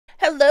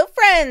Hello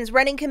friends,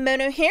 Running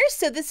Kimono here.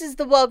 So this is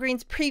the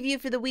Walgreens preview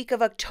for the week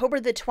of October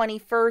the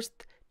 21st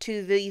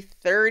to the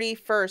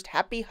 31st.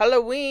 Happy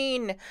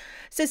Halloween.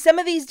 So some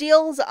of these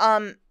deals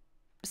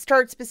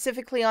start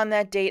specifically on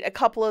that date. A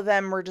couple of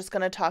them we're just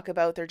going to talk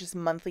about. They're just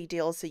monthly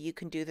deals, so you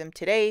can do them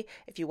today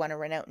if you want to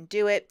run out and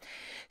do it.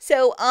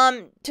 So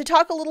to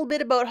talk a little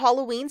bit about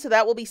Halloween, so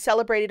that will be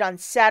celebrated on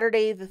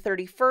Saturday the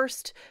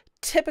 31st.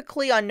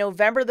 Typically on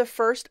November the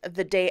 1st,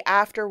 the day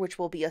after, which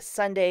will be a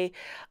Sunday.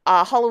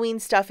 Halloween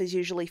stuff is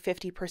usually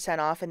 50%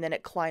 off, and then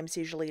it climbs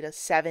usually to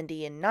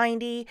 70 and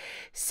 90.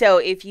 So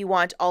if you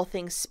want all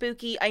things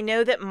spooky, I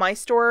know that my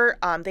store,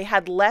 they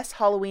had less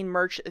Halloween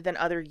merch than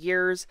other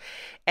years,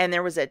 and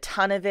there was a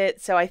ton of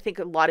it. So I think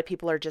a lot of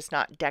people are just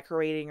not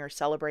decorating or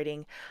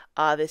celebrating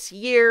this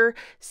year.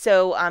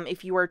 So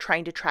if you are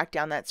trying to track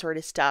down that sort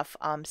of stuff,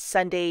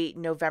 Sunday,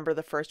 November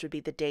the 1st would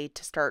be the day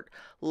to start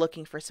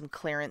looking for some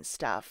clearance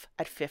stuff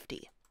at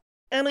 50.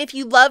 And if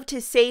you love to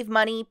save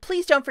money,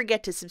 please don't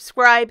forget to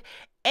subscribe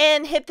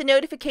and hit the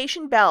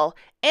notification bell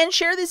and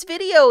share this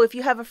video if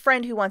you have a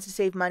friend who wants to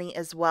save money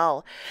as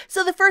well.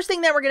 So the first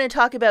thing that we're going to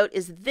talk about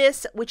is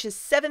this, which is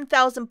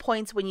 7,000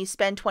 points when you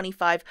spend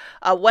 25.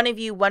 One of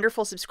you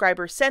wonderful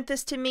subscribers sent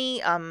this to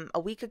me a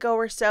week ago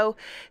or so.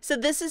 So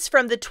this is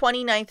from the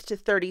 29th to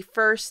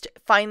 31st.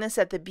 Find this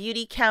at the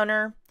beauty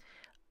counter,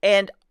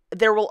 and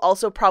there will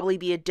also probably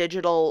be a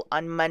digital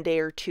on Monday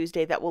or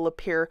Tuesday that will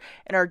appear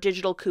in our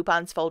digital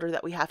coupons folder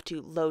that we have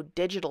to load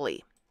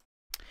digitally.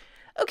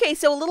 Okay,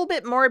 so a little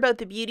bit more about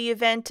the beauty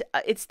event.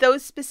 It's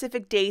those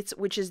specific dates,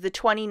 which is the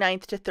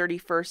 29th to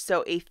 31st,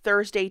 so a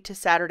Thursday to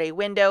Saturday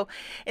window.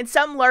 In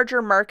some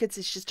larger markets,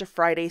 it's just a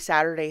Friday,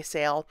 Saturday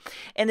sale.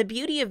 And the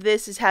beauty of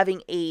this is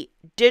having a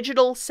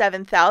digital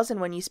 7,000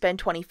 when you spend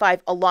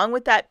 25, along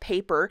with that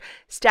paper.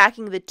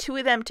 Stacking the two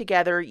of them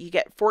together, you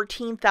get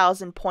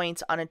 14,000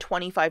 points on a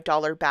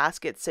 $25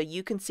 basket. So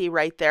you can see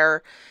right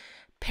there,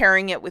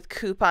 pairing it with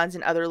coupons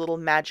and other little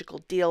magical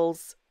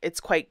deals. It's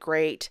quite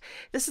great.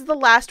 This is the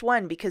last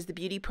one because the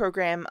beauty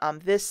program,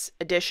 this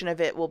edition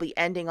of it will be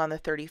ending on the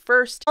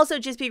 31st. Also,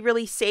 just be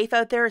really safe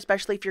out there,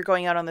 especially if you're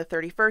going out on the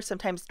 31st.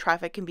 Sometimes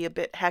traffic can be a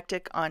bit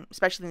hectic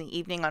especially in the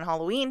evening on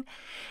Halloween.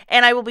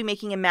 And I will be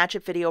making a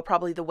matchup video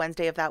probably the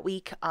Wednesday of that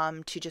week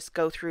to just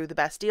go through the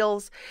best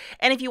deals.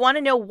 And if you want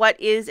to know what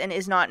is and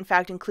is not in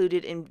fact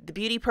included in the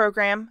beauty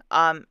program,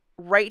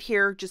 right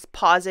here, just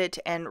pause it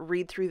and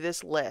read through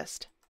this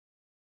list.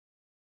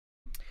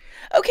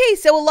 Okay,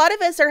 so a lot of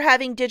us are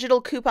having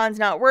digital coupons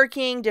not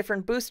working,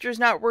 different boosters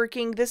not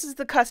working. This is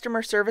the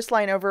customer service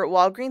line over at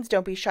Walgreens.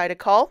 Don't be shy to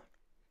call.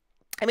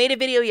 I made a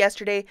video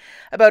yesterday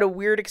about a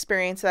weird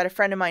experience that a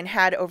friend of mine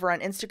had over on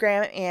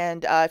Instagram,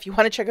 and if you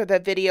want to check out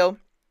that video,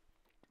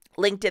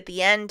 linked at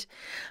the end.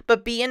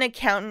 But be an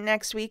accountant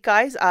next week,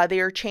 guys.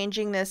 They are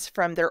changing this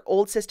from their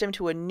old system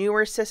to a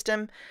newer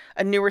system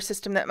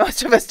that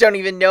most of us don't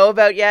even know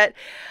about yet.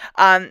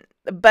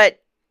 But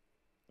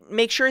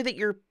make sure that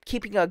you're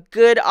keeping a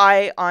good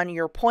eye on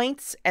your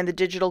points and the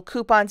digital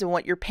coupons and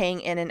what you're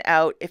paying in and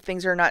out. If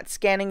things are not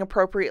scanning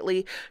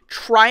appropriately,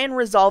 try and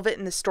resolve it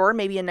in the store.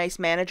 Maybe a nice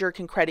manager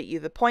can credit you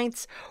the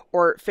points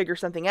or figure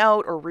something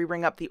out or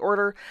re-ring up the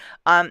order.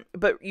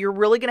 But you're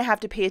really going to have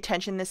to pay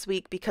attention this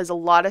week because a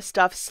lot of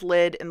stuff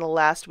slid in the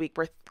last week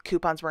where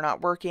coupons were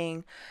not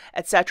working,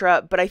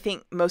 etc. But I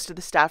think most of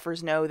the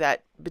staffers know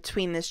that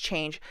between this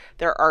change,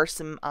 there are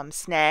some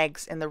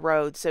snags in the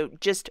road. So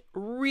just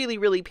really,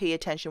 really pay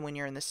attention when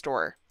you're in the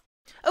store.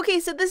 Okay,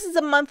 so this is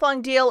a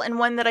month-long deal and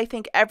one that I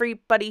think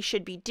everybody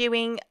should be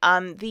doing.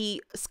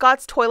 The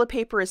Scott's toilet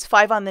paper is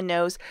 5 on the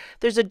nose.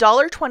 There's a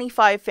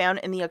 $1.25 found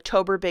in the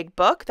October Big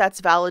Book. That's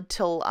valid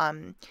till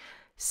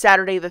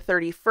Saturday the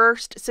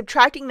 31st.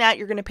 Subtracting that,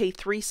 you're going to pay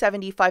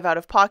 $3.75 out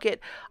of pocket.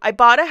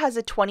 IBOTTA has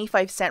a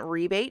 25-cent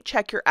rebate.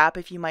 Check your app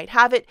if you might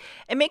have it.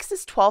 It makes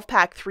this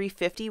 12-pack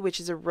 $3.50, which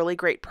is a really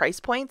great price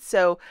point.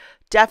 So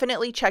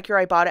definitely check your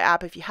IBOTTA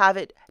app if you have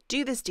it.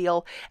 Do this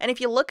deal. And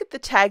if you look at the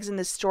tags in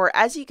the store,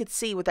 as you can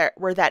see with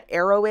where that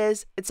arrow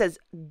is, it says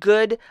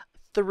good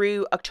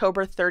through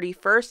October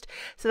 31st.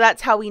 So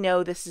that's how we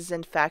know this is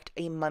in fact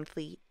a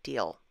monthly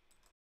deal.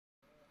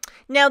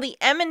 Now, the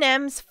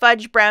M&M's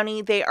Fudge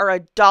Brownie, they are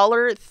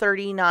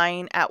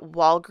 $1.39 at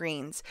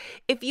Walgreens.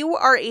 If you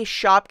are a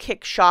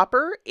Shopkick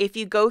shopper, if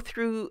you go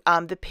through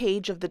the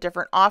page of the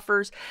different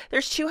offers,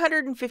 there's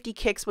 250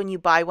 kicks when you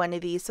buy one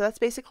of these. So that's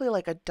basically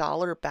like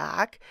 $1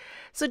 back.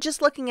 So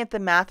just looking at the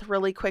math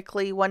really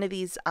quickly, one of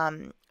these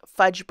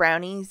Fudge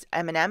Brownies,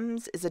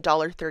 M&M's, is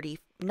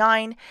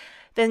 $1.39.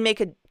 Then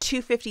make a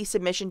 $2.50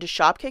 submission to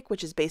Shopkick,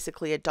 which is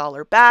basically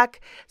 $1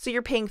 back. So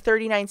you're paying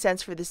 39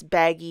 cents for this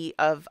baggie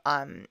of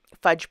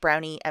Fudge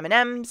Brownie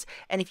M&Ms.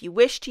 And if you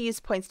wish to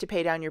use points to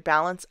pay down your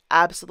balance,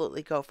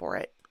 absolutely go for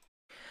it.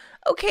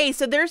 Okay,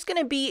 so there's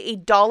going to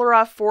be $1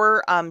 off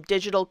for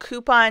digital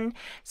coupon.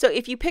 So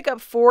if you pick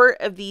up 4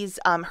 of these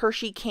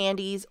Hershey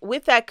candies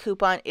with that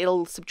coupon,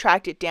 it'll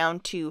subtract it down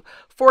to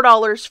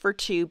 $4 for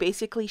 2,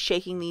 basically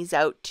shaking these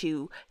out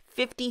to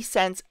 50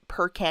 cents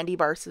per candy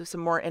bar, so some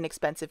more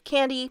inexpensive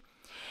candy.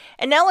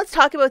 And now let's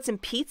talk about some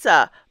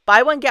pizza.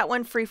 buy one, get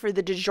one free for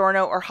the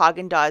DiGiorno or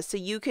Haagen-Dazs. So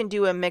you can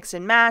do a mix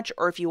and match,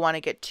 or if you want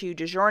to get 2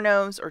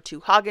 DiGiornos or 2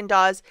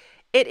 Haagen-Dazs,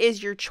 it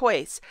is your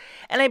choice.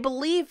 And I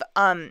believe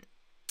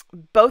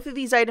both of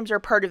these items are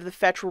part of the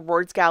Fetch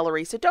Rewards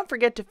Gallery, so don't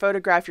forget to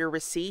photograph your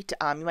receipt.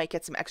 You might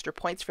get some extra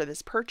points for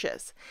this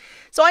purchase.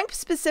 So I'm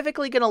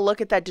specifically going to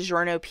look at that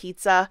DiGiorno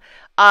pizza.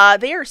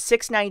 They are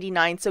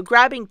 $6.99, so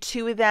grabbing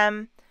 2 of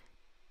them,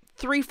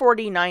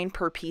 $3.49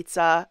 per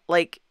pizza.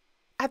 Like,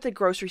 at the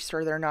grocery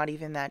store, they're not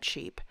even that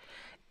cheap.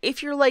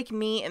 If you're like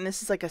me and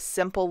this is like a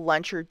simple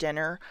lunch or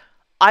dinner,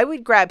 I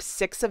would grab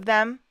 6 of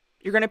them.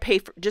 You're going to pay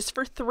just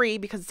for 3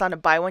 because it's on a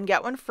buy one,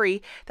 get one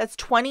free. That's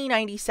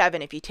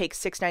 $20.97 if you take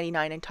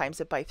 $6.99 and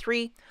times it by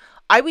 3.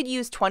 I would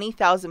use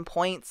 20,000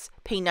 points,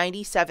 pay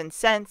 97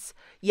 cents.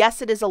 Yes,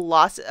 it is a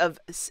loss of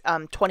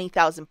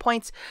 20,000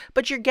 points,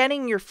 but you're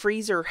getting your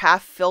freezer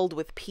half filled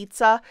with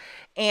pizza.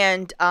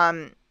 And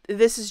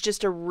this is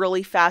just a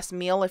really fast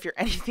meal. If you're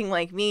anything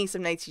like me,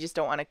 some nights you just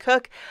don't want to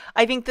cook.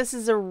 I think this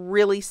is a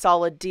really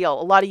solid deal.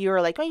 A lot of you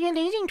are like, well, you're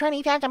losing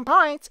 20,000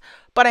 points,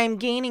 but I'm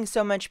gaining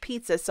so much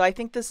pizza. So I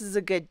think this is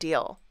a good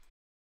deal.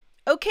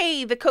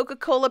 Okay, the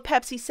Coca-Cola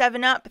Pepsi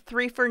 7 Up,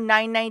 3 for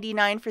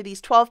 $9.99 for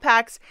these 12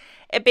 packs.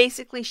 It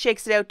basically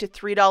shakes it out to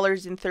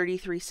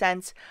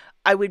 $3.33.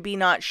 I would be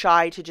not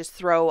shy to just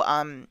throw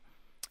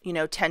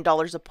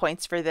 $10 of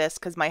points for this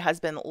because my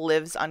husband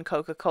lives on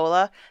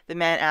Coca-Cola. The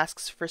man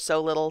asks for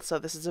so little, so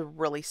this is a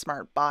really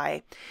smart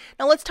buy.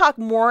 Now let's talk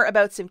more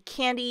about some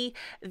candy.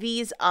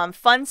 These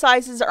fun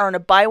sizes are on a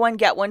buy one,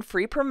 get one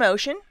free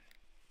promotion.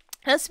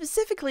 Now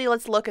specifically,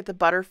 let's look at the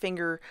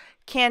Butterfinger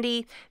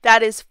candy.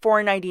 That is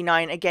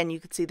 $4.99. Again, you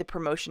can see the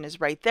promotion is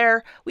right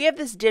there. We have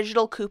this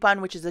digital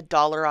coupon, which is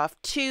 $1 off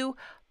 2.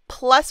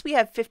 Plus, we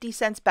have 50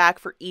 cents back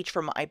for each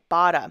from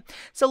IBOTTA.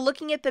 So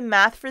looking at the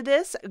math for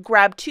this,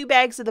 grab 2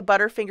 bags of the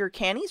Butterfinger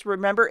candies.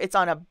 Remember, it's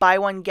on a buy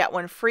one, get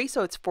one free,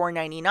 so it's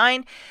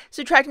 $4.99.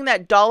 Subtracting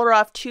that $1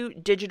 off 2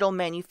 digital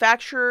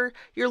manufacturer,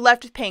 you're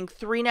left with paying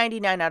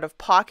 $3.99 out of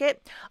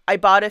pocket.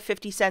 IBOTTA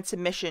 50 cent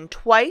submission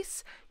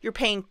twice. You're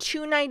paying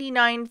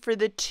 $2.99 for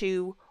the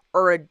 2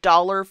 or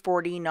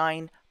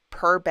 $1.49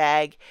 per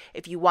bag.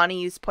 If you want to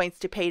use points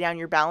to pay down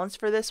your balance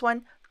for this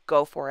one,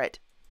 go for it.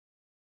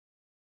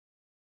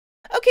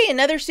 Okay,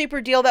 another super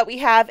deal that we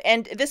have,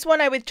 and this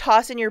one I would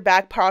toss in your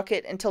back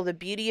pocket until the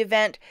beauty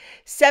event.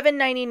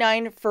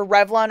 $7.99 for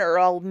Revlon or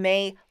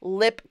Almay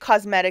lip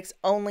cosmetics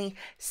only.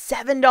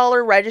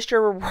 $7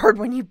 register reward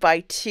when you buy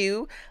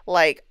 2.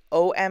 Like,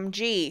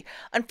 OMG.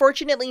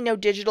 Unfortunately, no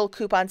digital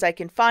coupons I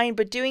can find,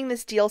 but doing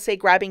this deal, say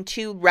grabbing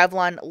 2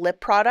 Revlon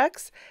lip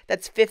products,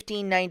 that's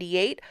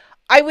 $15.98.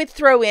 I would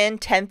throw in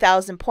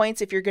 10,000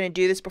 points if you're going to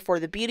do this before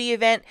the beauty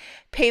event.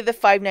 Pay the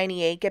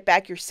 $5.98, get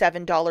back your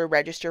 $7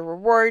 register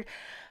reward.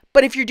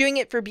 But if you're doing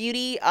it for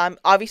beauty,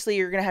 obviously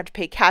you're going to have to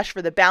pay cash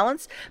for the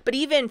balance. But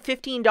even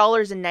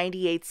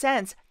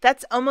 $15.98,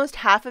 that's almost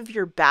half of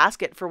your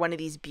basket for one of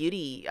these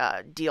beauty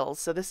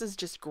deals. So this is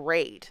just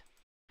great.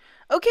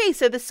 Okay,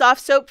 so the soft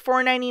soap,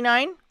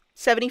 $4.99,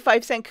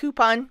 75-cent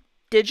coupon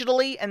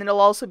digitally, and then it'll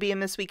also be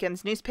in this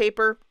weekend's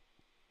newspaper.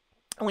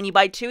 When you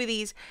buy 2 of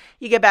these,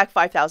 you get back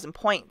 5,000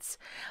 points.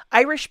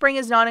 Irish Spring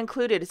is not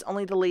included. It's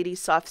only the ladies'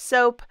 soft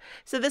soap.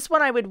 So this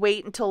one I would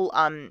wait until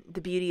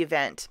the beauty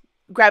event.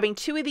 Grabbing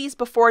 2 of these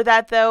before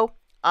that, though,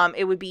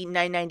 it would be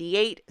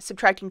 $9.98.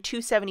 Subtracting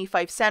 2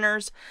 75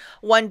 centers,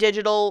 1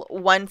 digital,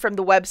 1 from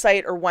the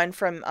website, or 1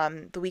 from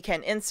the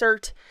weekend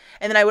insert.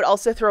 And then I would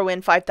also throw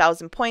in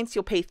 5,000 points.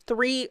 You'll pay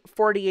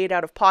 $3.48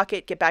 out of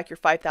pocket, get back your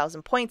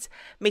 5,000 points,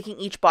 making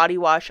each body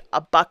wash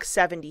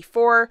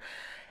 $1.74.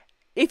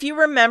 If you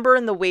remember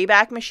in the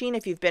Wayback Machine,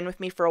 if you've been with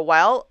me for a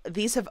while,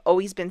 these have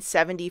always been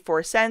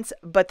 74 cents,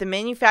 but the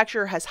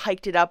manufacturer has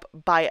hiked it up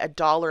by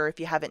 $1 if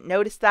you haven't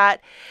noticed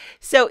that.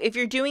 So if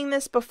you're doing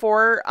this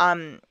before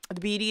the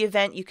beauty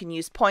event, you can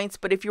use points,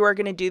 but if you are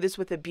going to do this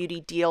with a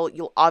beauty deal,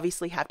 you'll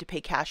obviously have to pay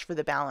cash for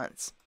the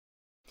balance.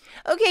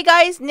 Okay,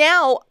 guys,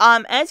 now,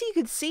 as you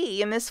can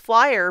see in this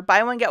flyer,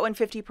 buy one, get one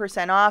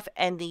 50% off,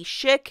 and the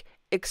Schick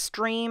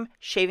Extreme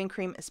Shaving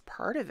Cream is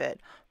part of it.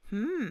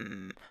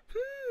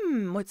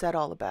 What's that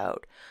all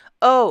about?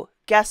 Oh,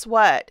 guess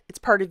what? It's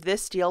part of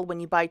this deal. When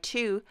you buy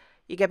 2,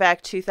 you get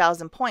back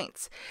 2,000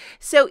 points.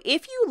 So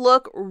if you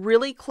look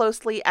really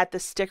closely at the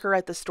sticker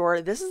at the store,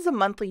 this is a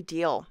monthly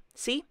deal.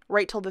 See,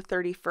 right till the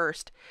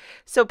 31st.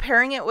 So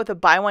pairing it with a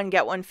buy one,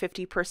 get one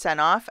 50%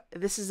 off,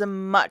 this is a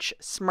much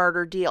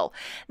smarter deal.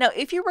 Now,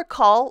 if you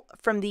recall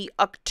from the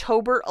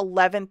October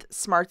 11th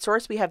Smart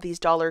Source, we have these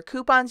dollar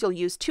coupons. You'll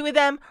use 2 of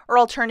them, or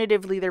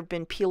alternatively, they've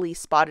been Peely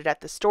spotted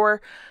at the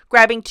store.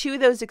 Grabbing 2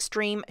 of those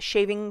extreme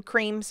shaving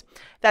creams,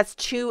 that's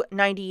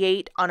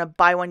 $2.98 on a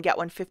buy one, get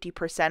one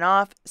 50%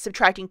 off.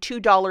 Subtracting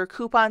 $2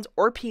 coupons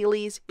or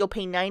Peelys, you'll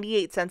pay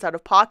 98 cents out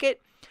of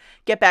pocket.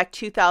 Get back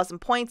 2,000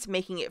 points,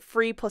 making it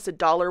free plus a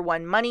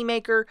 $1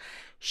 moneymaker.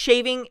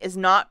 Shaving is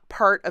not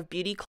part of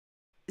beauty.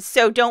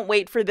 So don't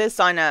wait for this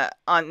by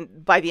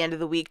the end of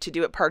the week to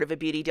do it part of a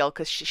beauty deal,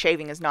 because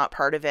shaving is not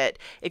part of it.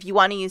 If you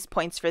want to use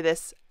points for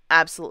this,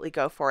 absolutely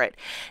go for it.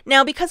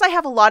 Now, because I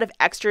have a lot of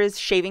extras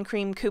shaving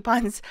cream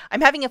coupons, I'm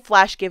having a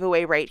flash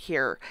giveaway right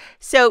here.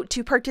 So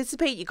to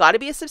participate, you got to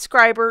be a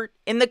subscriber.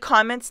 In the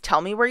comments,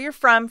 tell me where you're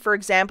from. For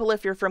example,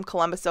 if you're from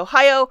Columbus,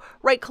 Ohio,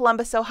 write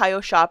Columbus,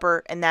 Ohio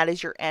shopper, and that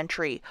is your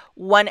entry.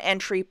 One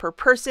entry per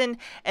person,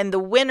 and the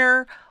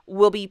winner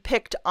will be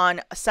picked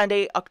on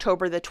Sunday,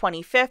 October the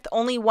 25th.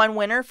 Only one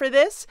winner for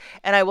this,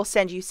 and I will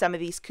send you some of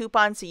these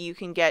coupons so you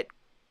can get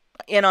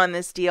in on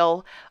this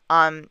deal,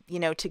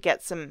 to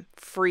get some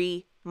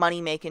free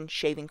money-making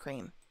shaving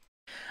cream.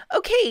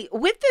 Okay,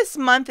 with this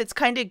month, it's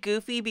kind of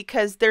goofy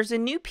because there's a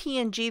new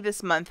P&G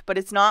this month, but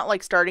it's not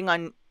like starting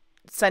on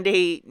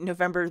Sunday,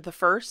 November the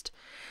 1st.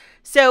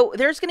 So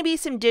there's going to be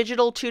some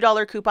digital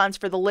 $2 coupons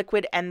for the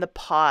liquid and the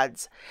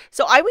pods.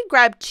 So I would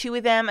grab 2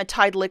 of them, a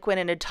Tide liquid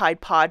and a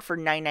Tide pod for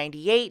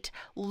 $9.98.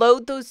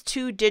 Load those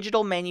 2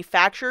 digital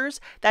manufacturers.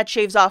 That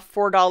shaves off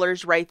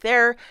 $4 right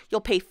there.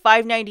 You'll pay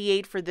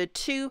 $5.98 for the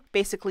 2,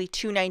 basically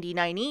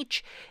 $2.99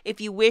 each.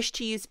 If you wish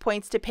to use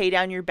points to pay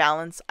down your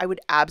balance, I would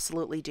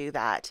absolutely do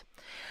that.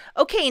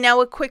 Okay, now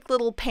a quick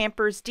little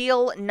Pampers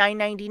deal,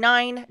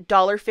 $9.99,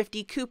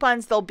 $1.50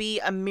 coupons. There'll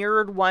be a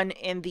mirrored one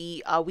in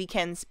the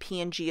weekends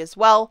P&G as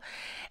well.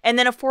 And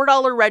then a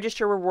 $4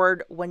 register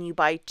reward when you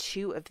buy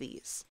 2 of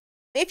these.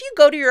 If you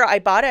go to your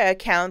IBOTTA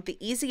account, the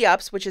Easy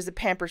Ups, which is a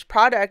Pampers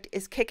product,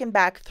 is kicking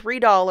back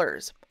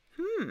 $3.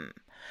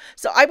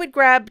 So I would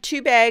grab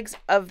 2 bags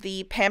of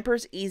the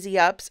Pampers Easy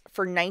Ups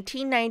for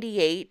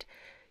 $19.98.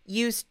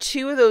 Use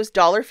 2 of those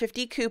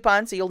 $1.50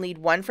 coupons, so you'll need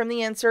one from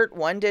the insert,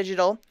 one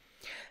digital.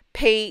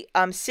 Pay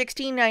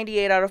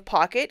 $16.98 out of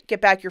pocket, get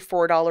back your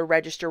 $4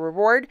 register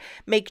reward,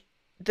 make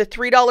the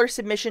 $3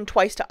 submission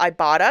twice to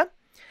IBOTTA.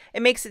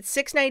 It makes it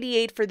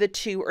 $6.98 for the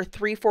 2 or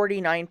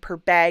 $3.49 per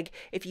bag.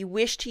 If you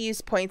wish to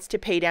use points to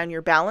pay down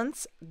your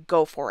balance,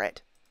 go for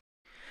it.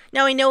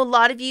 Now, I know a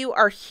lot of you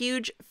are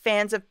huge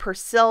fans of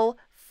Persil.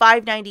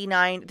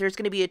 $5.99. There's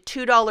going to be a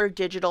 $2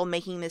 digital,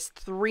 making this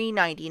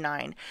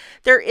 $3.99.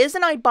 There is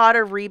an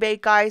IBOTTA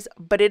rebate, guys,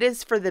 but it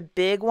is for the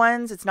big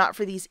ones. It's not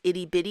for these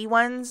itty bitty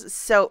ones.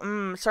 So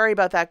sorry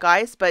about that,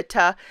 guys, but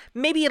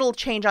maybe it'll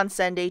change on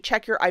Sunday.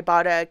 Check your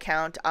IBOTTA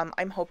account.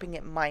 I'm hoping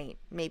it might.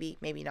 Maybe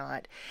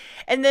not.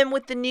 And then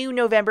with the new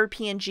November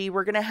P&G,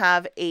 we're going to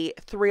have a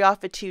 3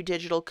 off of 2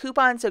 digital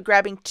coupon. So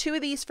grabbing 2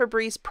 of these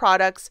Febreze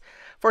products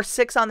for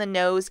 $6 on the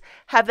nose,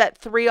 have that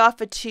 3 off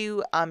of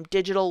 2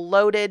 digital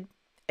loaded.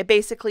 It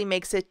basically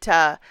makes it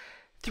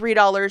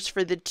 $3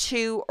 for the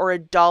 2 or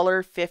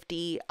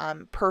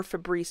 $1.50 per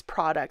Febreze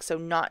product, so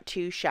not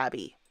too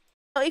shabby.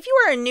 Now, if you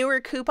are a newer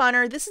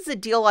couponer, this is a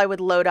deal I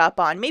would load up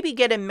on. Maybe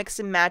get a mix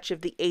and match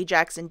of the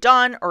Ajax and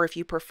Dawn, or if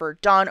you prefer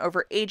Dawn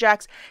over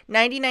Ajax,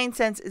 99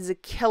 cents is a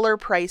killer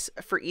price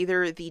for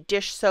either the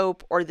dish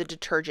soap or the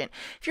detergent.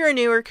 If you're a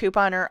newer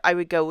couponer, I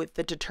would go with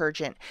the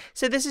detergent.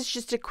 So this is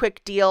just a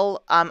quick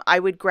deal. I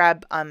would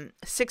grab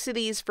 6 of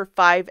these for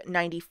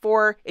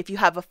 $5.94. If you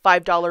have a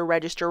 $5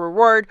 register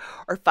reward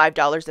or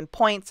 $5 in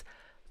points,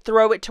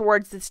 throw it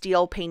towards this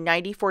deal, pay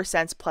 94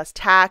 cents plus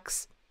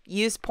tax.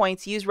 Use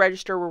points, use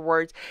register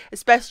rewards,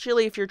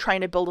 especially if you're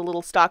trying to build a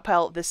little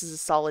stockpile. This is a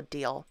solid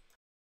deal.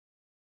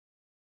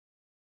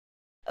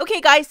 Okay,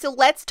 guys, so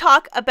let's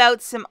talk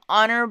about some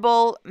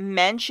honorable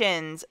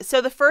mentions. So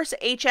the first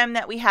HM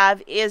that we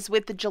have is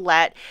with the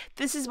Gillette.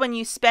 This is when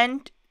you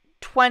spend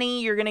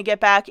 $20, you're going to get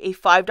back a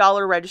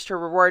 $5 register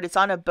reward. It's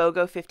on a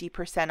BOGO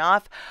 50%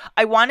 off.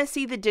 I want to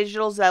see the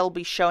digitals that will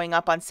be showing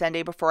up on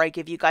Sunday before I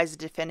give you guys a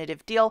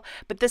definitive deal,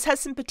 but this has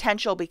some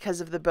potential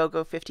because of the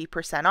BOGO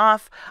 50%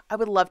 off. I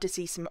would love to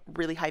see some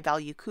really high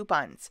value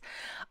coupons.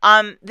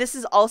 This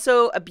is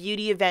also a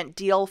beauty event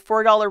deal,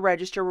 $4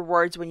 register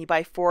rewards when you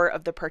buy 4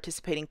 of the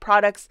participating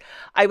products.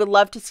 I would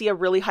love to see a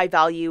really high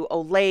value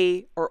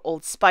Olay or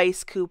Old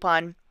Spice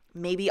coupon.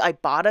 Maybe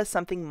IBOTTA,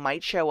 something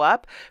might show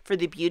up for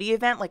the beauty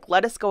event. Like,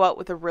 let us go out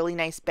with a really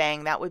nice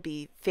bang. That would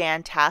be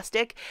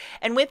fantastic.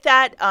 And with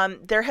that,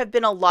 there have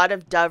been a lot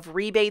of Dove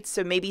rebates,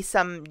 so maybe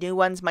some new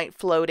ones might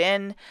float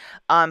in.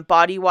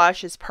 Body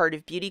wash is part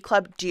of Beauty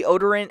Club.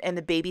 Deodorant and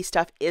the baby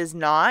stuff is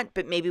not,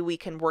 but maybe we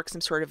can work some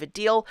sort of a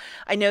deal.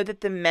 I know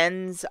that the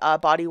men's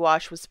body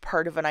wash was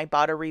part of an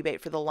IBOTTA rebate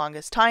for the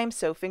longest time,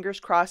 so fingers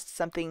crossed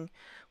something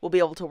will be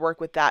able to work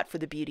with that for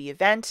the beauty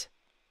event.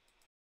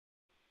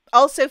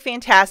 Also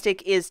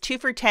fantastic is 2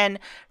 for $10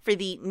 for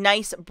the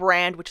Nice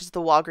brand, which is the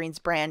Walgreens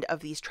brand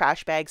of these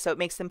trash bags. So it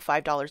makes them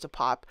 $5 a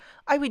pop.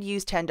 I would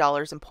use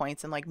 $10 in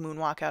points and like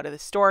moonwalk out of the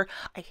store.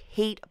 I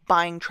hate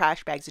buying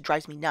trash bags. It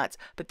drives me nuts,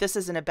 but this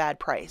isn't a bad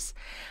price.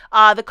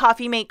 The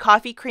Coffee Mate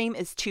coffee cream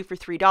is 2 for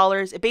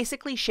 $3. It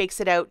basically shakes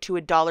it out to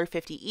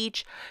 $1.50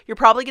 each. You're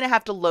probably going to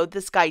have to load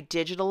this guy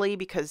digitally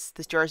because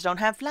the stores don't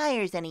have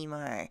flyers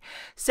anymore.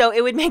 So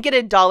it would make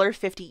it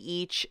 $1.50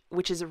 each,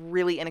 which is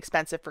really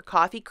inexpensive for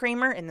coffee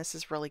creamer. And this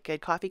is really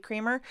good coffee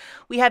creamer.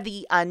 We have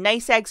the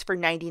Nice Eggs for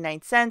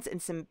 99 cents and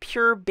some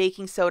pure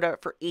baking soda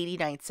for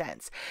 89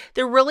 cents.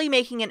 They're really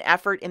making an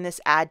effort in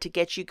this ad to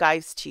get you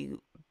guys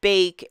to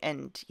bake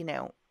and, you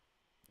know,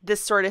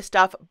 this sort of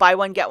stuff, buy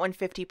one, get one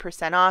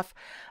 50% off,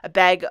 a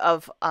bag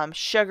of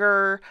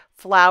sugar,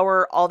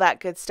 flour, all that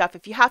good stuff.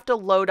 If you have to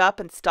load up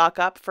and stock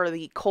up for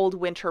the cold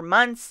winter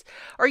months,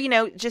 or, you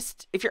know,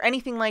 just if you're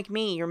anything like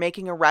me, you're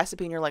making a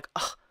recipe and you're like,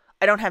 oh,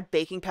 I don't have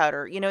baking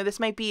powder. You know, this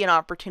might be an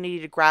opportunity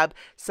to grab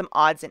some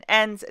odds and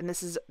ends. And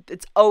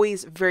it's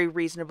always very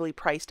reasonably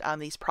priced on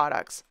these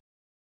products.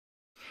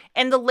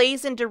 And the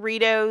Lay's and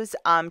Doritos,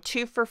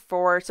 2 for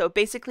 $4. So it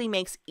basically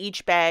makes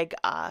each bag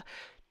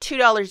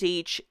 $2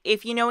 each.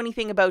 If you know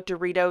anything about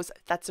Doritos,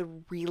 that's a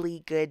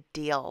really good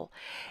deal.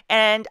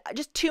 And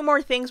just 2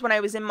 more things when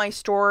I was in my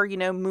store, you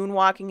know,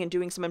 moonwalking and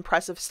doing some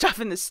impressive stuff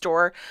in the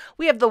store.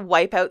 We have the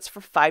wipeouts for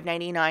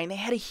 $5.99. They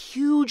had a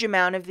huge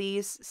amount of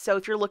these. So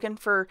if you're looking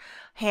for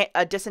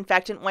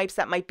disinfectant wipes,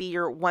 that might be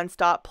your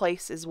one-stop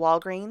place is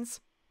Walgreens.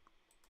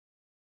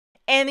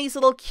 And these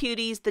little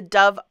cuties, the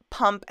Dove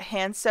Pump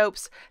hand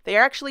soaps, they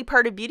are actually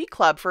part of Beauty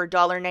Club for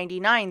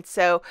 $1.99.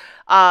 So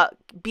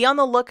be on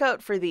the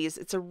lookout for these.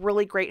 It's a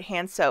really great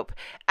hand soap.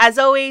 As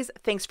always,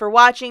 thanks for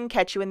watching.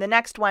 Catch you in the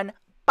next one.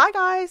 Bye,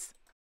 guys.